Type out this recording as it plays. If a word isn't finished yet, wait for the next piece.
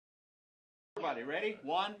Everybody ready?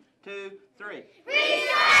 1, 2, 3. Recycle!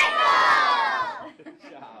 Good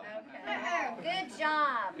job. Okay. Good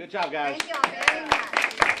job. Good job, guys. Thank you all very much.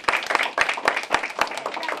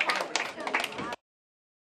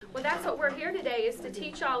 Well, that's what we're here today, is to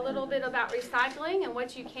teach y'all a little bit about recycling and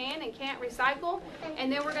what you can and can't recycle.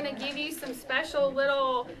 And then we're going to give you some special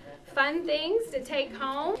little fun things to take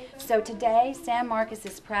home. So today, San Marcos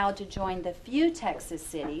is proud to join the few Texas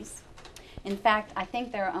cities. In fact, I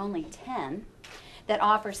think there are only 10 that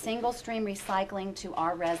offer single stream recycling to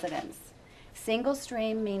our residents. Single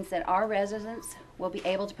stream means that our residents will be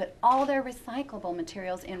able to put all their recyclable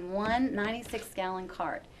materials in one 96-gallon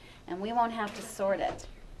cart, and we won't have to sort it.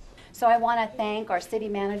 So I want to thank our city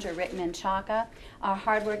manager, Rick Menchaca, our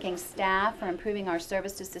hardworking staff for improving our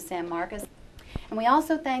services to San Marcos. And we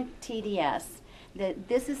also thank TDS.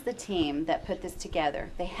 This is the team that put this together.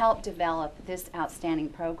 They helped develop this outstanding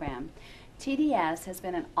program. TDS has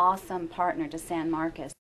been an awesome partner to San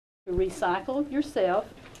Marcos. To recycle yourself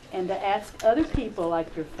and to ask other people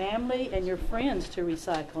like your family and your friends to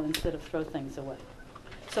recycle instead of throw things away.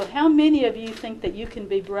 So how many of you think that you can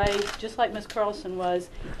be brave, just like Ms. Carlson was,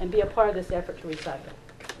 and be a part of this effort to recycle?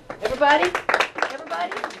 Everybody?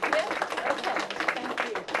 Everybody? Yeah? Okay. Thank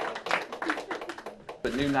you.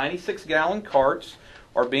 The new 96-gallon carts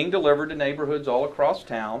are being delivered to neighborhoods all across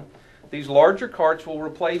town. These larger carts will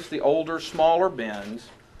replace the older, smaller bins,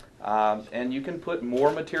 and you can put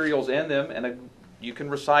more materials in them, and you can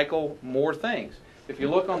recycle more things. If you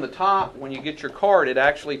look on the top, when you get your cart, it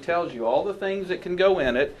actually tells you all the things that can go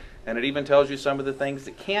in it, and it even tells you some of the things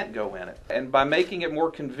that can't go in it. And by making it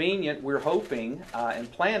more convenient, we're hoping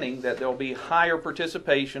and planning that there'll be higher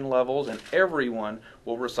participation levels and everyone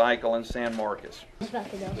will recycle in San Marcos.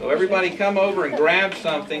 So everybody come over and grab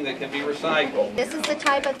something that can be recycled. This is the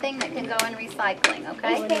type of thing that can go in recycling,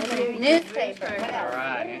 okay? Newspaper. All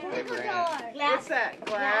right, newspaper. What's that?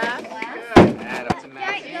 Glass? Good. Add up to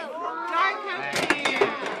match.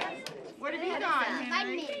 What have you got?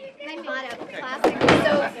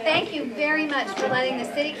 So thank you very much for letting the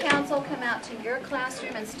City Council come out to your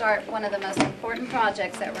classroom and start one of the most important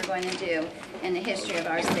projects that we're going to do in the history of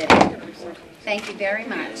our city. Thank you very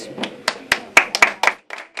much.